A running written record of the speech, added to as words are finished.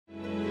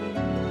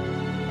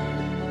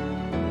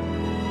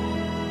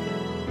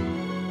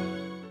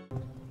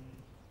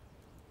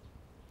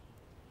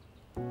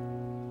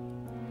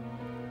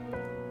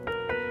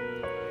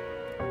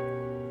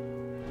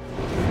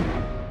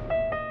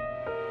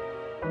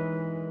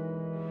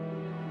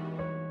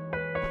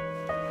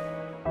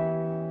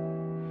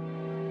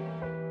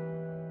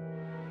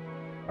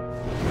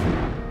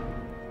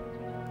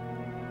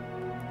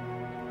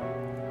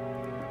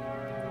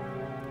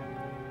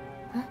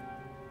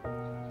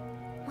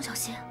穆小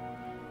西，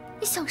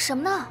你想什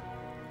么呢？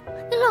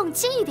你冷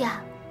静一点，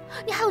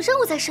你还有任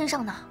务在身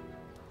上呢。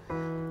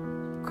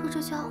可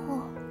这家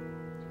伙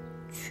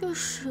确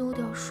实有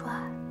点帅，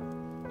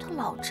他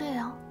老这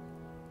样，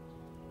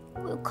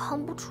我也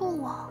扛不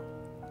住啊。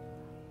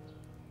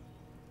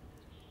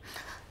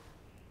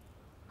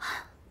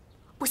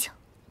不行，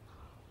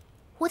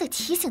我得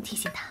提醒提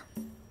醒他。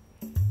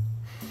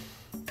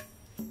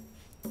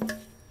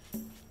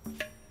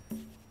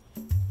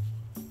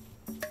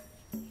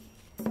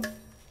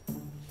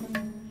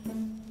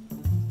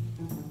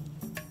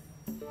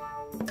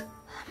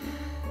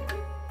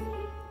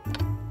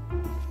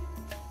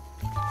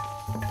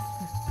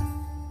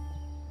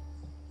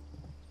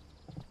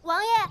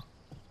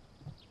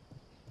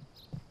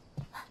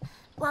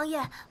 王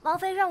爷，王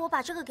妃让我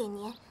把这个给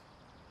您。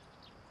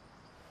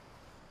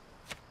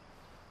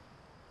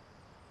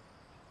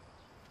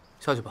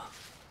下去吧。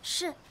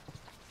是。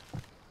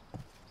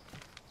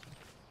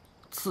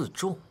自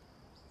重，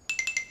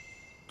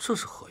这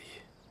是何意？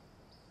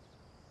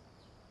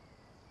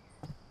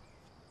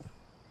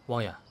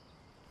王爷，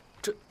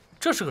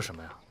这是个什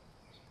么呀？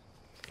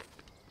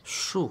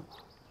树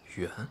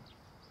园，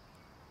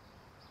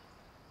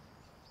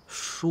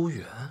疏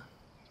园。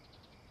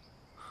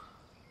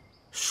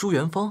 疏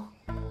园方，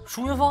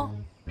疏园方，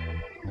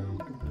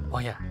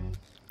王爷，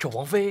这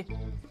王妃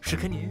是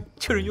跟您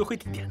确认约会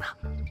地点呢。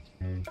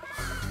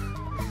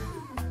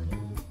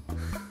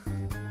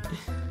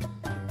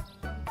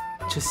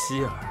这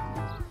希儿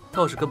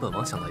倒是跟本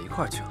王想到一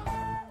块儿去了。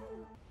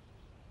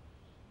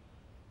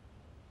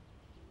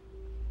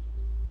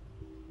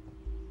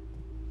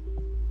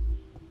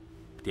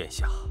殿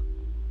下，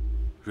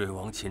瑞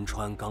王秦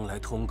川刚来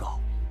通告，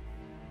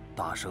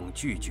大圣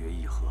拒绝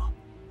议和。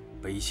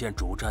 北县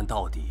主战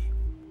到底，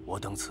我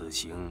等此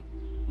行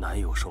难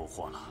有收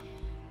获了。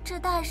这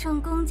大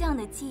圣工匠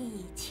的技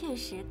艺确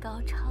实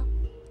高超，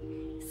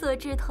所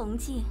至铜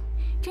镜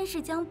真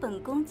是将本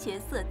宫绝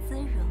色姿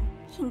容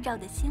映照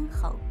得纤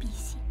毫毕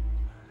现。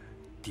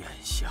殿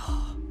下，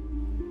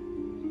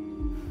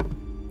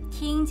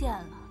听见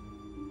了，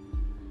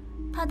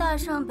他大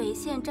圣北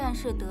县战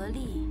事得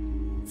利，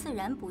自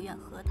然不愿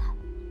和谈。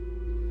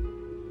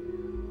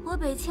我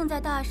北庆在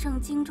大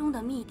圣京中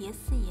的密谍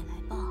司仪来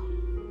报。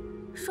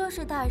 说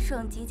是大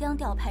圣即将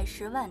调派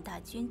10万大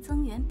军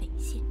增援北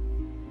县，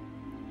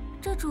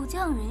这主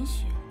将人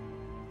选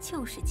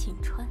就是秦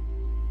川。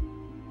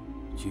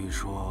据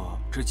说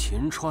这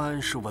秦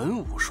川是文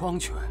武双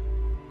全，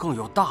更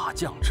有大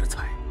将之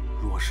才。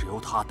若是由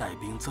他带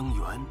兵增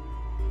援，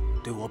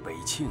对我北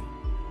庆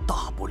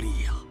大不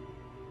利呀。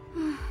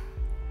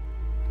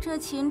这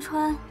秦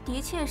川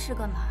的确是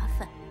个麻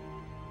烦。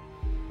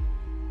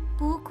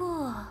不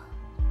过，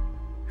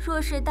若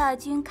是大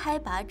军开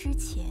拔之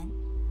前，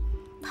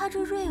 他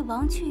这瑞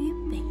王去与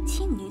北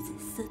庆女子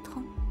私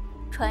通，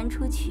传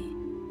出去，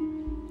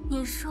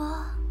你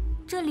说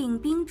这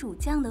领兵主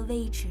将的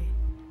位置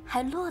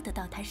还落得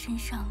到他身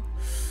上吗？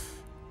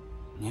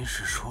您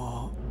是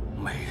说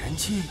美人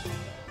计？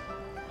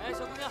哎，小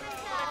姑娘，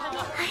来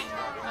看看。哎，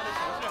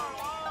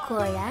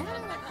果然，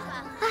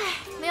哎，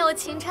没有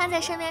秦川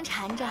在身边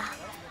缠着，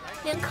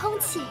连空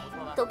气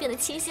都变得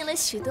清新了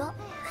许多。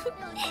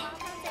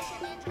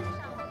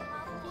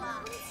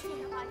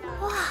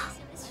哇！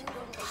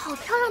 好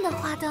漂亮的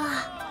花灯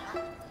啊！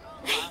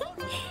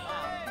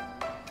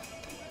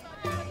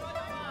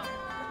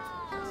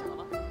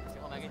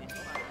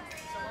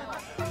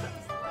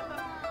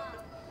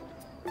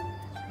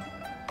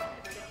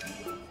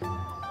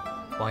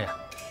王爷，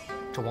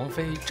这王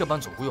妃这般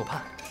左顾右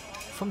盼，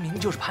分明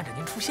就是盼着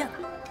您出现呢。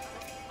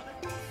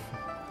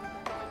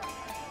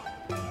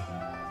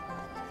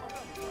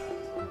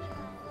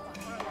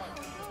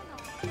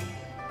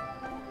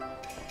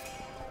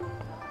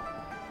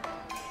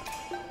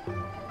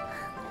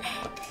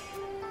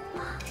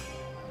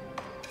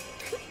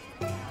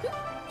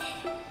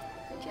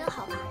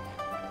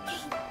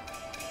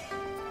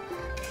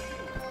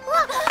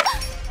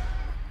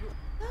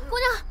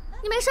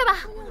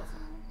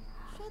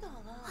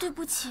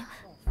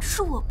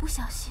是我不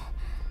小心。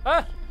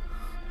哎，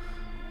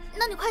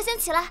那你快先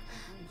起来。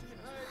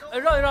哎，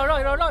让一让，让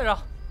一让，让一让。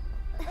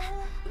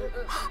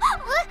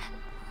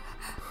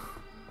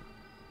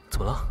怎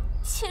么了？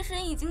妾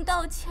身已经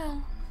道歉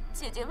了，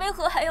姐姐为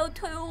何还要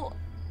推我？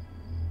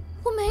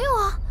我没有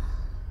啊。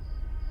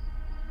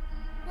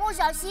穆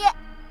小西，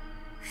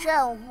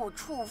任务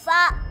触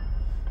发，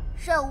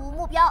任务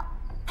目标：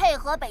配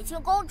合北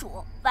庆公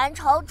主完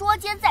成捉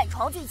奸在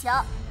床剧情。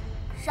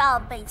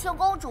 让北庆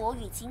公主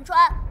与秦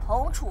川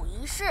同处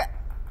一室，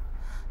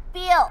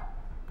并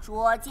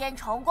捉奸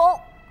成功。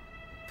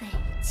北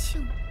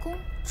庆公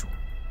主，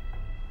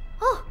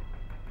哦，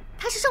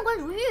她是上官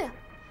如玉，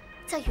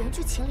在原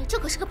剧情里，这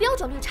可是个标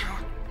准绿茶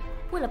啊！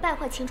为了败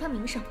坏秦川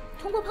名声，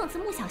通过碰瓷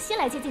穆小西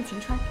来接近秦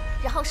川，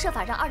然后设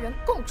法让2人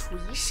共处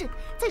一室，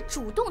再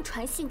主动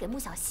传信给穆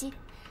小西，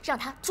让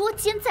她捉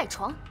奸在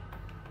床。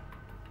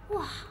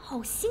哇，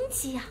好心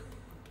机呀！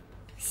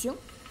行，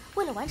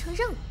为了完成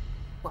任务。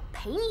 我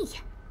陪你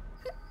演，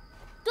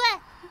对，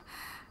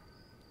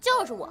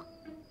就是我。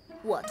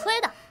我推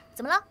的，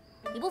怎么了？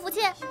你不服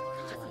气？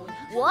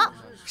我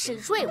是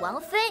瑞王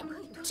妃，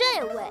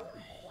这位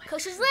可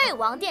是瑞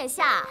王殿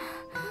下。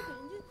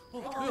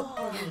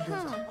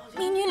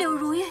民女柳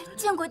如玉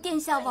见过殿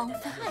下王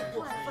妃，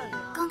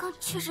刚刚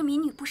确实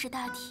民女不识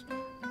大体，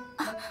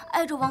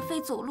碍着王妃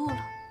走路了。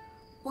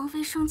王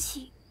妃生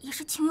气也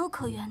是情有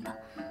可原的，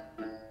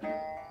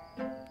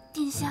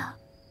殿下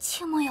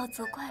切莫要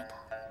责怪她。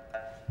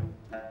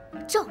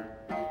正，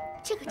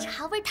这个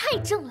茶味太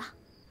正了，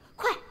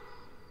快，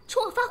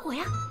冲我发火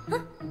呀！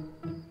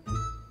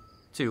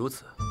既如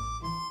此，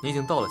你已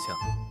经道了歉了，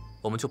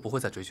我们就不会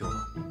再追究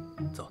了。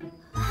走。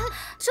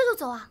这就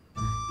走啊？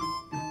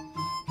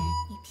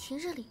你平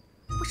日里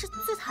不是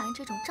最讨厌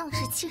这种仗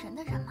势欺人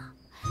的人吗？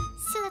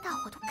现在大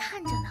伙都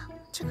看着呢，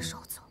这个时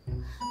候走，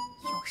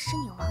有失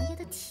你王爷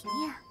的体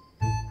面。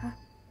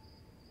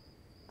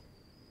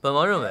本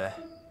王认为，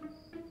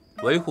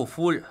维护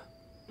夫人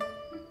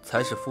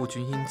才是夫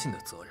君应尽的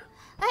责任。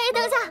哎，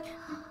等一下，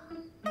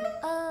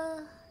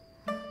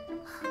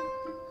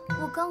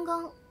我刚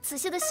刚仔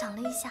细的想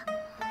了一下，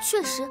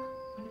确实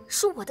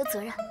是我的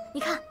责任。你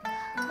看，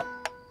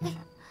哎，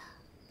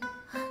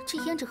这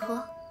胭脂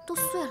盒都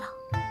碎了。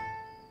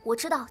我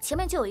知道前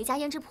面就有一家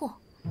胭脂铺，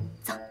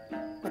走，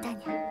我带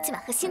你去买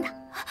盒新的。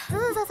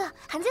走，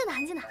很近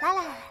的，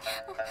来。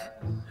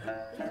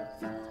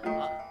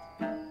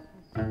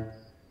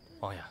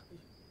王爷，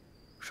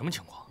什么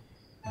情况？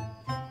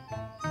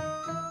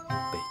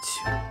北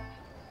秋，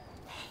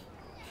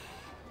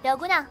柳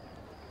姑娘，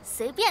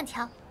随便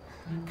挑，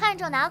看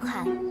中哪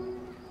款，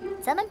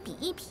咱们比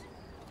一比，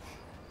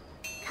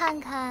看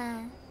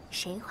看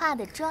谁化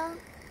的妆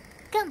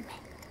更美。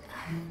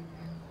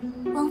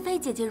王妃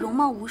姐姐容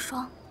貌无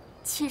双，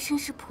妾身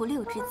是蒲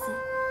柳之姿，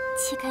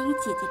岂敢与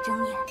姐姐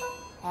争艳？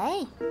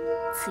哎，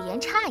此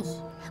言差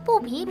矣，不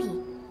比一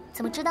比，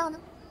怎么知道呢？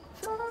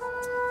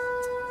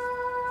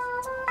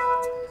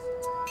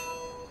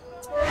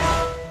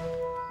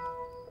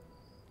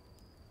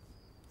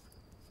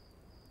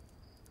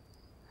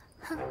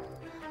哼，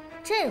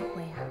这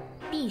回啊，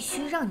必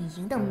须让你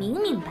赢得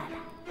明明白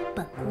白，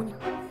本姑娘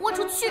豁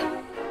出去！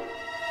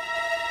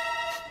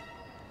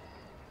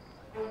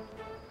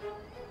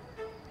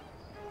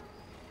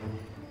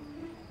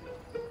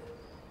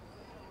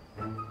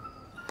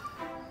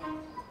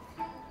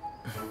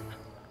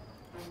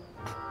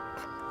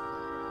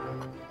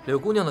柳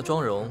姑娘的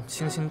妆容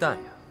清新淡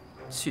雅，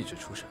气质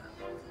出神，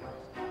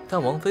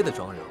但王妃的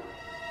妆容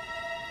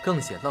更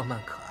显浪漫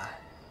可爱，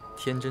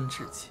天真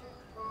稚气。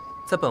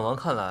在本王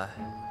看来，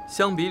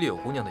相比柳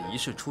姑娘的一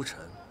世出尘，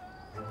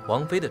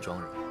王妃的妆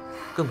容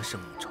更胜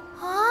一筹。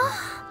啊！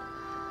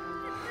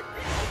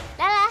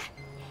来，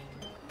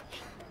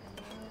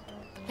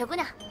柳姑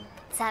娘，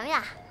咱们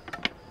呀，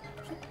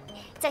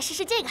再试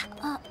试这个。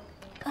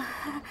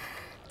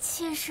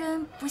妾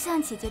身不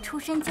像姐姐出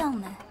身将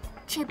门，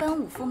这般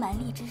武夫蛮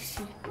力之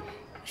事，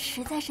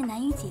实在是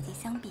难与姐姐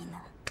相比呢。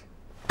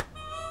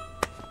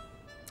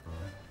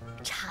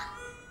茶，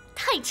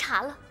太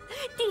茶了，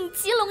顶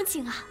级龙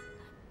井啊！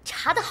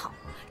茶的好，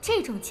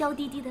这种娇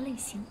滴滴的类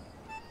型，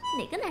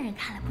哪个男人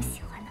看了不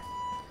喜欢呢？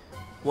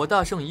我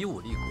大圣以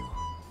武立国，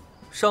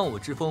尚武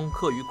之风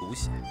刻于骨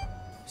血，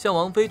像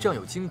王妃这样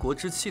有巾帼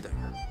之气的人，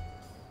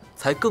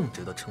才更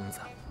值得称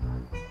赞。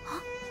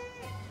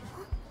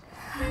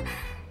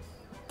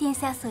殿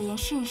下所言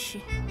甚是，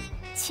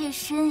妾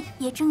身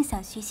也正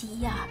想学习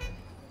一二，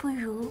不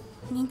如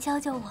您教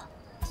教我。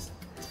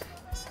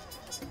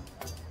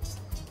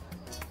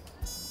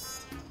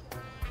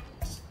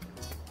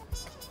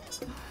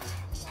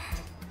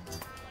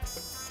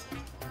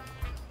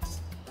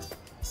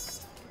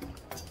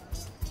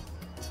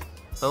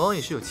本王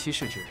也是有妻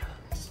室之人，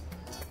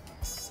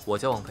我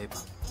教王妃吧。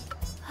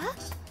啊？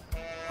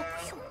我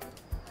不用，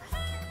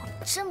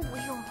我真不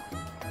用。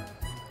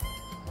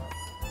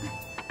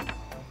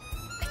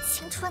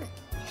青春，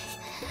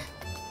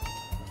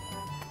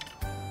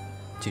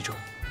记住，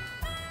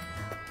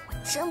我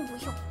真不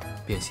用。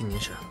变心凝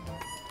神，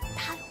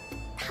他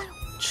用，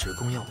持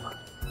弓要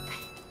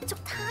稳，就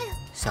他呀。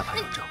下巴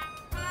要正。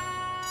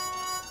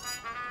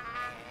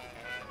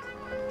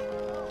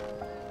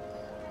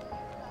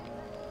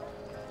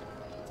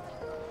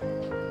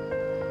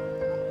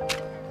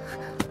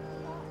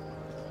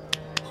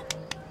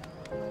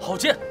好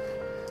剑，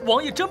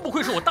王爷真不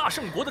愧是我大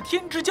圣国的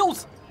天之骄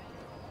子。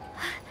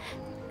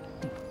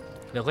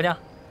柳姑娘，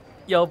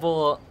要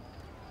不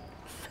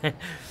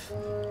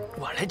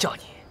我来教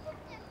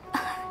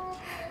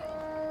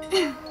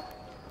你？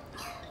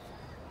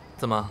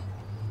怎么？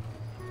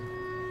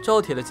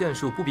赵铁的剑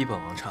术不比本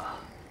王差，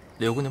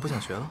柳姑娘不想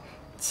学了？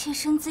妾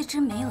身自知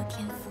没有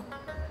天赋，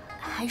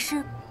还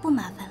是不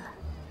麻烦了。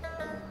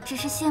只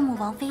是羡慕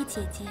王妃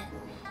姐姐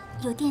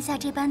有殿下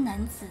这般男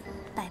子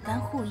百般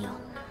护佑，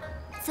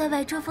在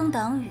外遮风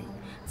挡雨，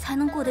才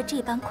能过得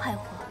这般快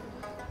活。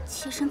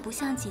妾身不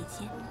像姐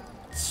姐，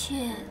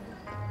却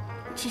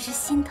只是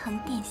心疼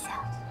殿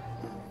下。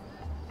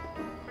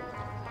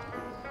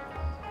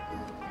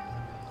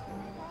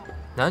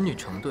男女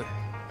成对，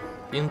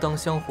应当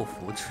相互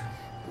扶持。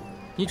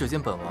你只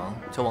见本王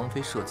教王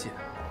妃射箭，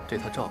对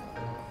她照顾，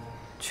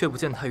却不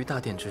见她于大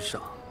殿之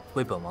上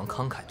为本王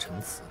慷慨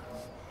陈词，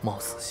冒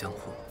死相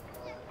护。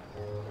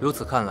如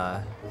此看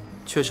来，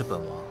却是本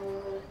王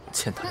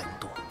欠她良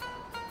多。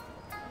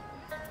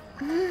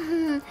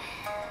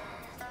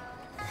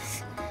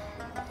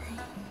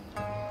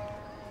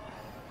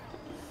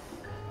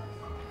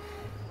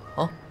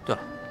哦，对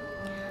了，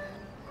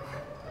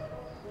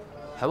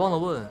还忘了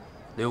问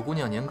柳姑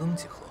娘年庚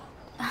几何？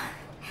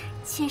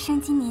妾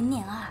身今年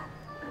年2。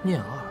念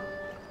2，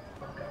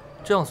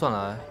这样算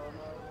来，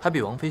还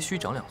比王妃虚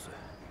长2岁。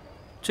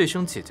这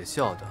声姐姐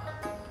叫的，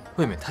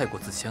未免太过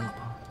自谦了吧？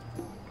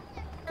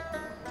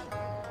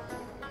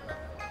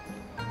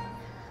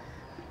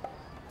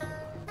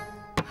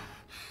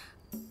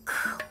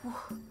可恶！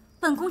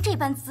本宫这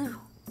般姿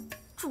容，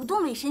主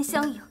动委身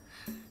相迎，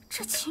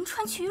这秦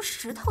川却与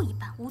石头一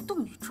般无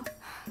动于衷，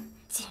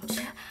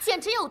简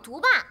直有毒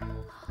吧！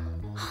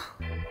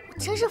我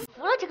真是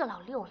服了这个老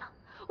六了，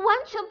完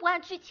全不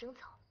按剧情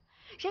走。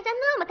人家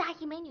那么大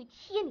一美女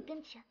贴你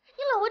跟前，你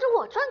老围着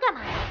我转干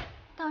嘛呀？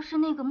倒是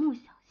那个穆小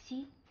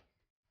溪，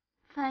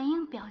反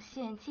应表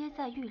现皆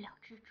在预料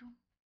之中，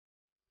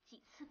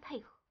几次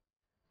配合，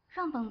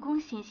让本宫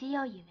险些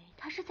要以为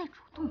她是在主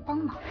动帮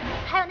忙。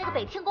还有那个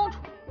北清公主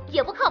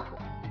也不靠谱，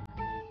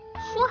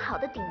说好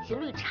的顶级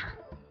绿茶，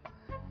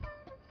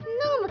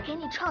那么给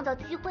你创造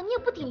机会，你也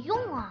不顶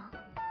用啊，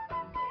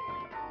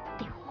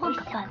得换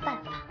个办法。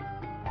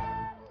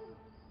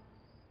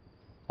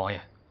王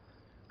爷，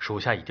属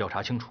下已调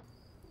查清楚，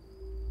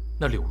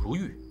那柳如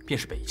玉便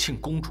是北庆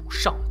公主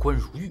上官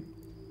如玉。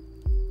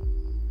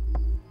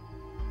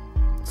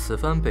此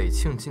番北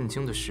庆进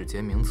京的使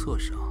节名册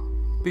上，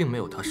并没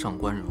有她上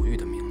官如玉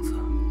的名字。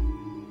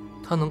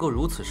她能够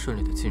如此顺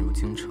利地进入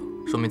京城，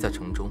说明在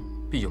城中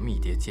必有密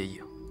谍接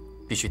应，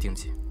必须盯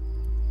紧。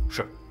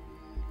是。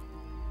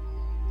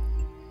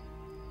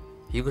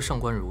一个上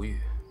官如玉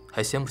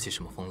还掀不起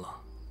什么风浪。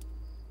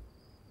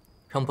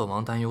让本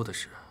王担忧的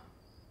是，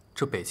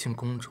这北庆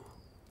公主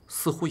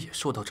似乎也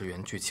受到这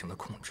原剧情的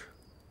控制。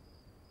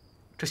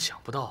这想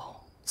不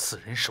到此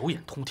人手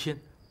眼通天，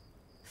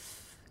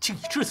竟已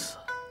至此。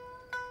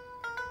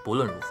不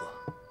论如何，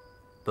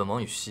本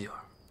王与希儿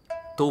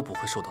都不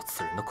会受到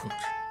此人的控制。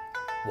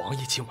王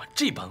爷今晚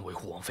这般维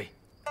护王妃，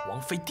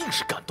王妃定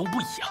是感动不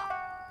已啊！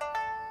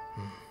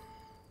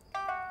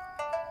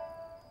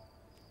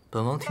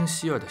本王听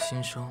希儿的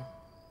心声，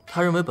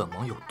她认为本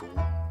王有毒，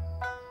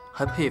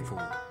还佩服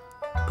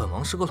本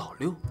王是个老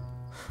六。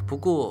不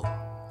过，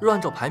若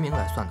按照排名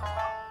来算的话，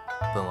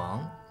本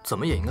王怎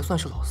么也应该算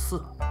是老4。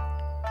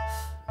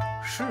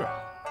是啊，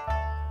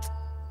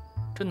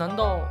这难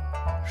道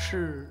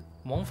是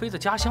王妃的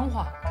家乡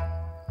话？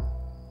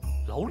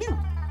老六，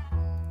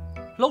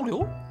老刘？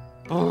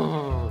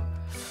不，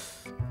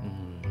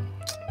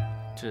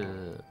这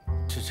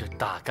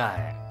大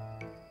概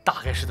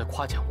是在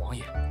夸奖王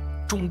爷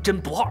忠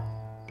贞不二。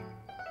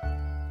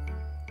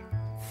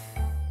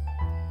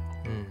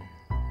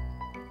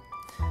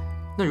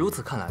那如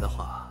此看来的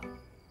话，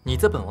你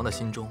在本王的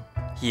心中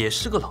也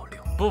是个老六。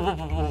不，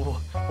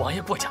王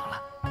爷过奖了，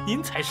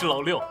您才是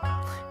老六。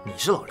你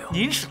是老六，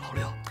您是老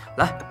六。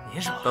来，您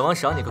是老六，本王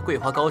赏你个桂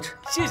花糕吃。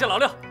谢谢老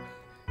六。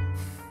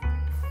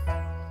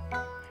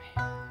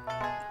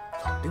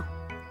老六，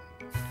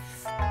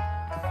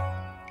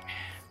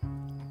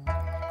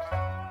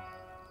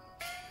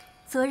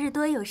昨日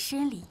多有失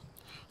礼，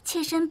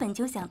妾身本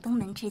就想登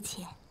门致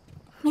歉，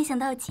没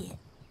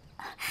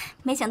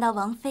想到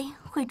王妃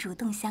会主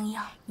动相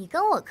邀。你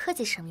跟我客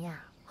气什么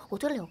呀？我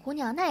对柳姑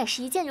娘那也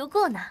是一见如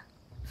故呢。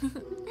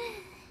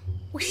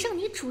我让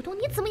你主动，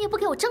你怎么也不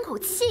给我争口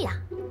气呀？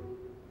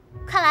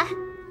看来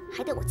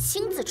还得我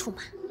亲自出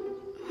马。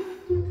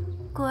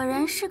果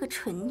然是个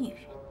蠢女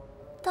人，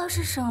倒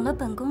是省了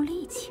本宫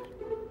力气了。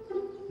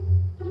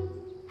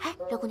哎，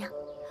柳姑娘，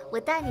我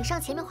带你上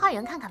前面花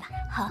园看看吧。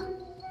好。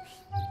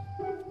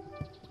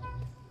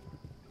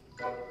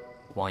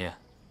王爷，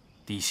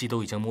底细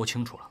都已经摸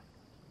清楚了，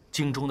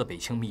京中的北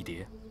庆密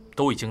谍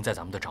都已经在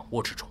咱们的掌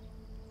握之中。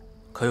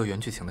可有原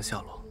剧情的下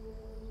落？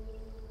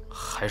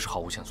还是毫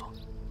无线索。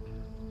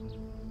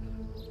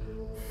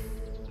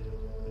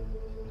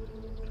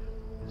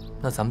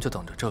那咱们就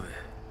等着这位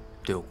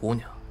柳姑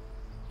娘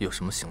有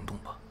什么行动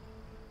吧。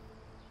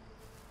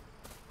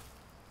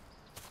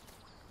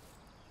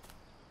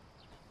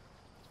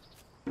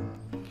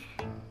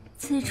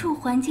此处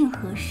环境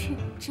合适，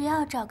只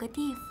要找个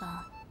地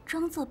方，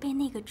装作被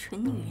那个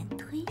蠢女人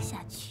推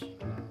下去。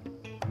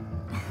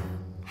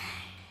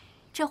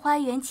这花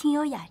园清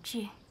幽雅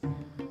致，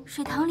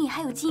水塘里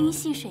还有金鱼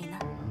戏水呢。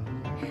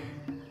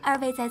二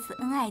位在此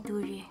恩爱度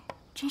日，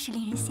真是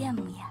令人羡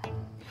慕呀。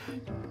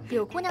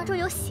柳姑娘若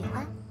有喜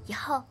欢，以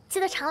后记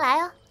得常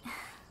来哦。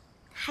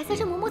还在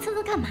这磨磨蹭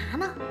蹭干嘛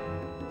呢？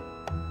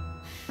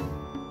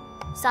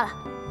算了，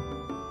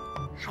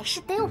还是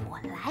得我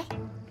来。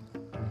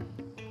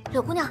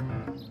柳姑娘，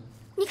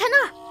你看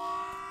那儿。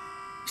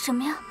什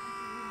么呀？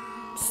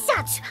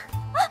下去吧。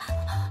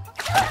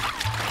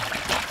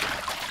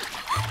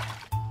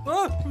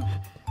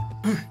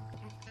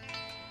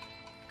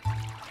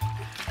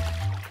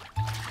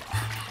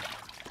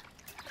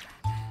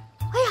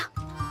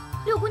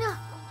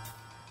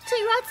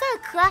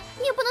可爱，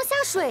你也不能下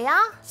水呀！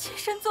妾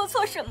身做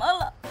错什么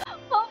了？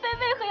王妃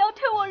为何要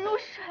推我入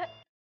水？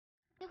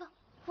那个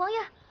王爷，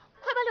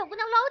快把柳姑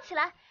娘捞起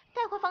来，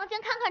带回房间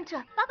看看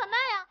诊，把脉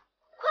啊！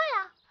快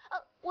呀！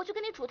我去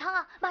给你煮汤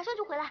啊，马上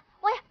就回来。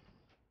王爷，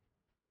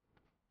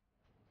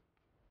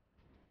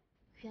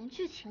原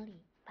剧情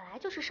里本来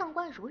就是上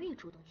官如玉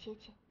主动接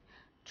近，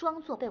装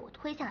作被我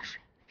推下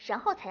水，然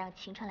后才让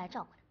秦川来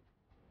照顾他。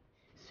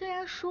虽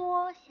然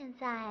说现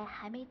在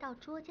还没到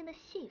捉奸的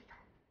戏份，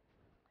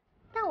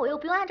但我又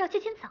不用按照剧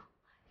情走，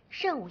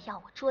任务要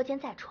我捉奸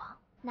在床，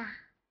那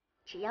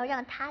只要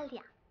让他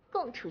俩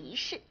共处一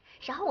室，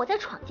然后我再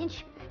闯进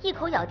去，一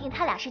口咬定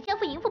他俩是奸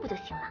夫淫妇不就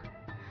行了？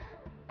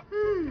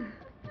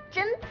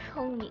真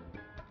聪明，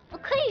不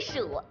愧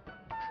是我。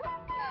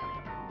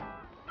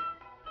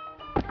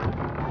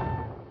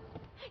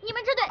你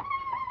们这对，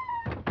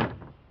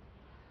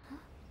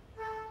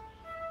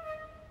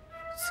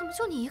怎么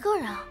就你一个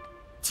人啊？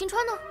秦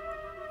川呢？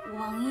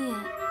王爷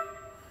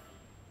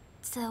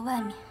在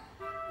外面。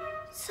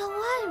在外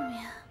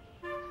面。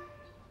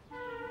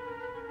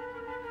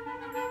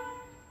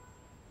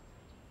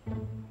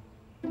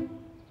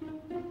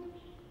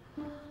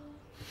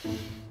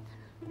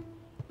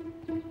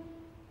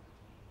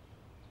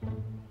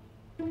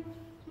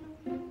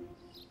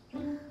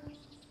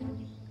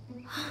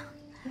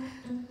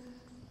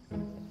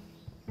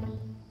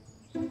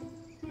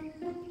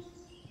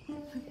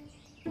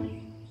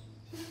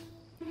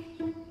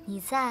你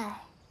在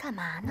干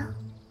嘛呢？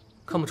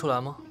看不出来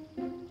吗？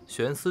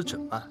悬丝诊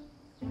脉。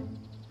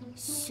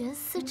悬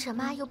丝诊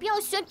脉有必要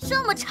悬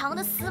这么长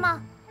的丝吗？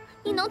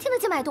你能听得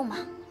见脉动吗？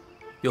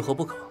有何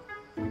不可？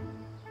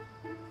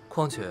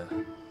况且，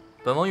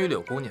本王与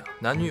柳姑娘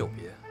男女有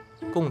别，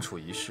共处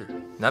一室，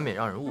难免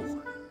让人误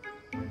会，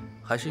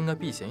还是应该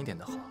避嫌一点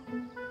的好。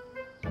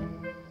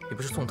你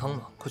不是送汤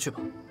吗？快去吧，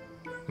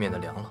免得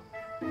凉了。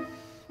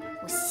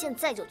我现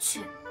在就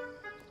去。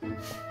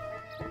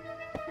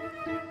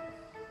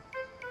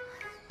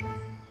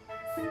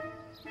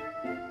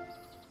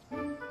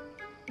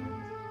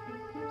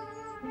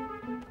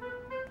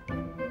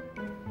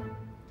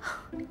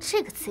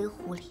这个贼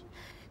狐狸，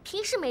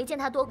平时没见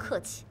他多客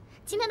气，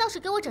今天倒是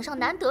给我整上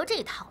难得这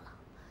一套了。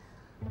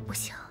不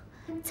行，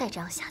再这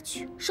样下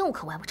去，任务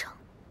可完不成。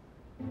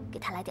给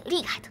他来点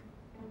厉害的。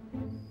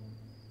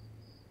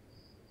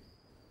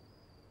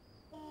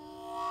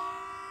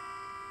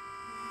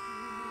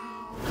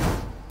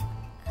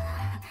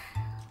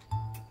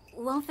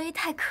王妃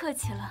太客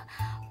气了，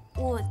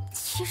我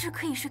其实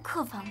可以睡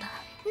客房的。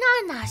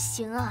那哪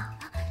行啊？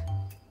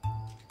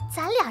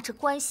咱俩这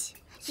关系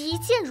一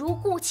见如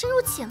故，亲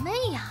如姐妹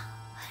呀，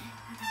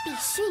必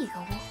须一个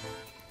窝。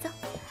走。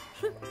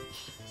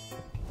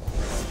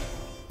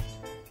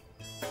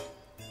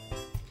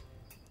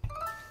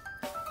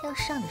要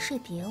是让你睡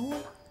别屋了，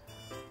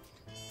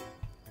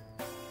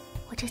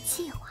我这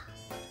计划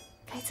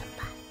该怎么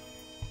办？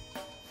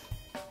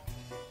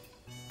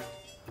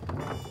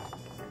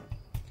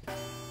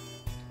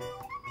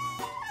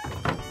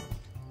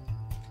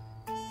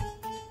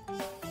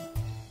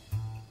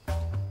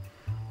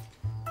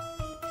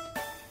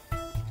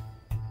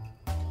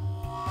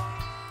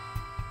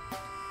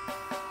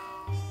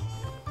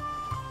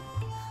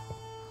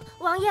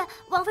王爷，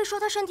王妃说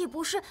她身体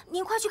不适，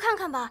您快去看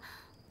看吧。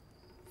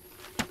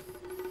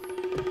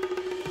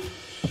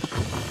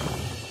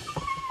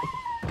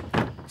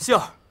希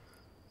儿，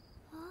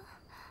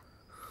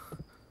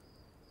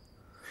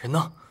人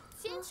呢？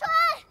秦川，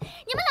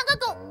你们两个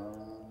狗！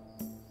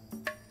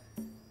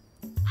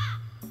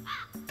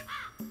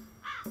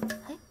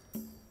哎，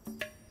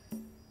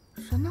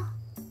人呢？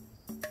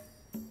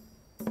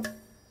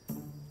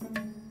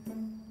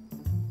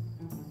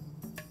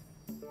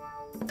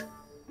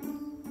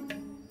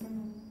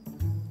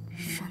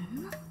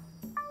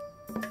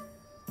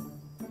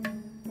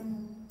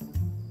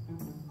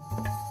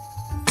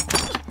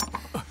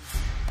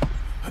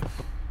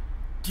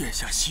殿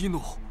下息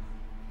怒。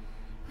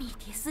密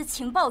谍司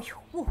情报有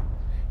误，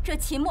这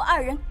秦穆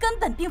二人根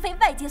本并非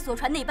外界所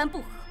传那般不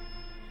和，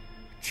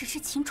只是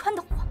秦川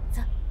的幌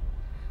子。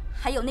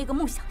还有那个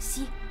穆小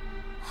溪，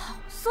好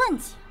算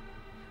计啊！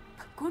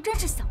本宫真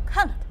是小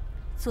看了他。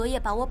昨夜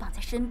把我绑在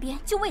身边，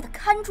就为了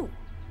看住我。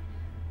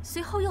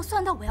随后又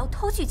算到我要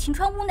偷去秦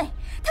川屋内，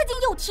他竟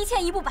又提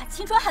前一步把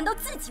秦川喊到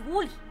自己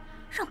屋里，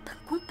让本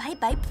宫白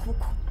白扑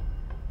空，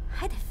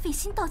还得费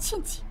心道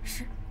歉解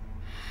释。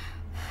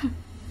哼！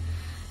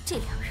这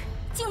两人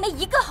竟没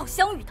一个好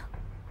相遇的。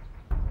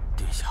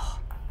殿下，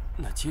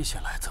那接下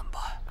来怎么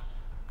办？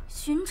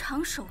寻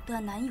常手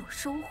段难有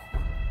收获，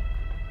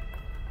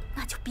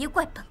那就别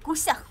怪本宫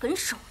下狠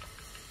手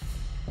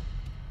了。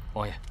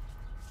王爷，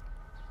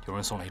有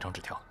人送来一张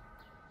纸条。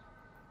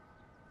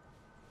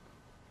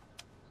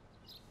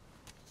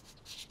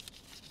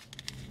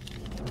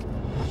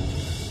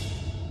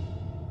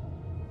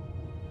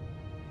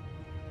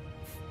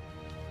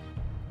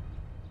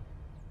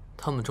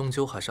他们终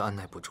究还是按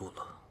耐不住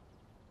了。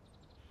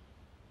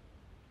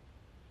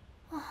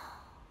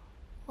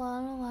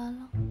完了完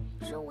了，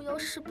任务要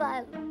失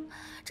败了，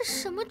这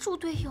什么猪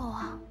队友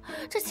啊！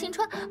这秦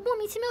川莫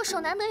名其妙手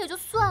难得也就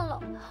算了，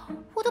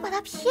我都把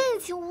他骗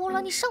进屋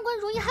了，你上官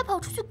如意还跑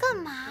出去干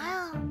嘛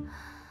呀？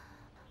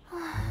唉，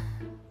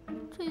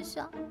这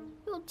下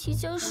又提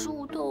前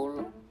15斗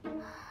了。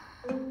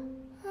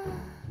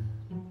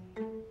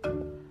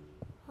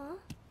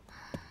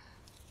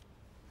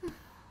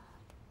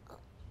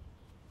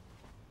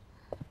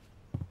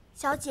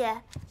小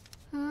姐，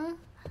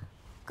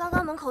刚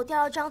刚门口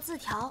掉了张字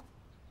条。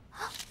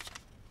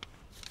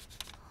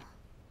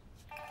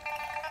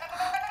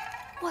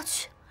我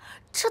去，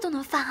这都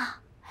能翻啊！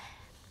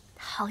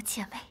好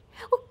姐妹，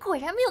我果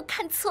然没有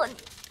看错你。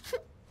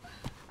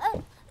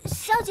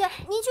小姐，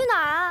您去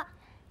哪儿啊？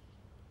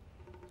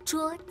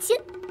捉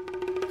奸。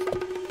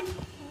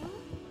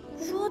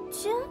捉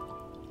奸？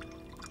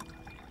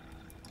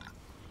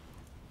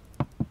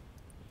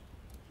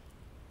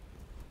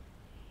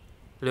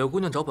柳姑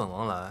娘找本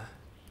王来，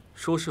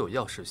说是有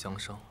要事相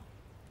商，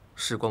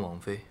事关王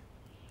妃。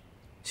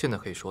现在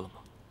可以说了吗？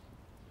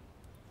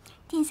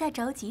殿下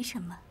着急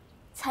什么？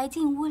才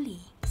进屋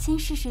里，先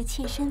试试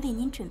妾身为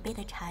您准备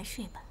的茶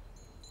水吧。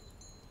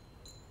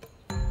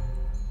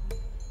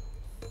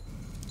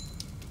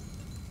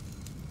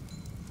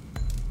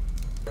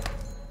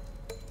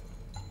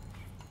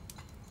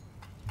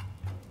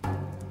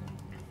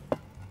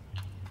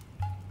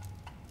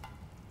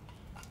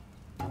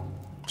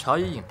茶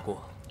已饮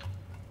过，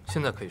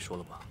现在可以说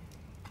了吧？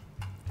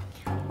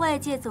外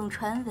界总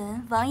传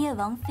闻王爷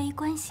王妃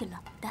关系冷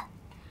淡，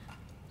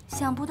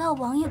想不到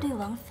王爷对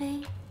王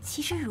妃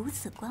其实如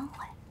此关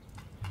怀，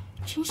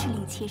真是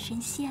令妾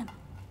身羡慕。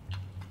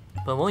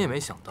本王也没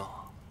想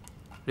到，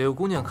柳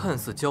姑娘看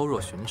似娇弱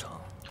寻常，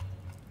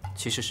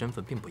其实身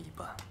份并不一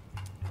般。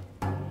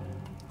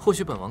或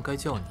许本王该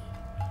叫你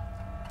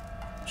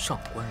上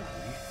官如玉。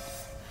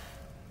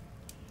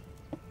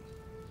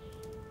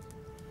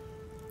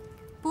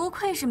不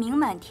愧是名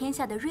满天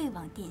下的瑞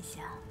王殿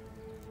下，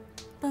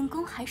本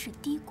宫还是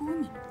低估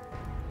你。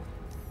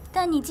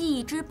但你既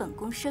已知本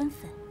宫身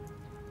份，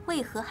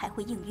为何还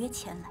会应约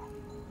前来？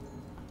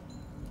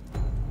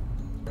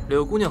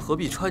柳姑娘何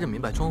必揣着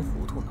明白装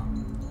糊涂呢？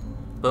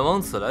本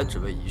王此来只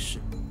为一事，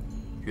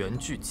缘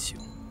聚情，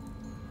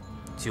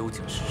究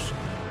竟是什么？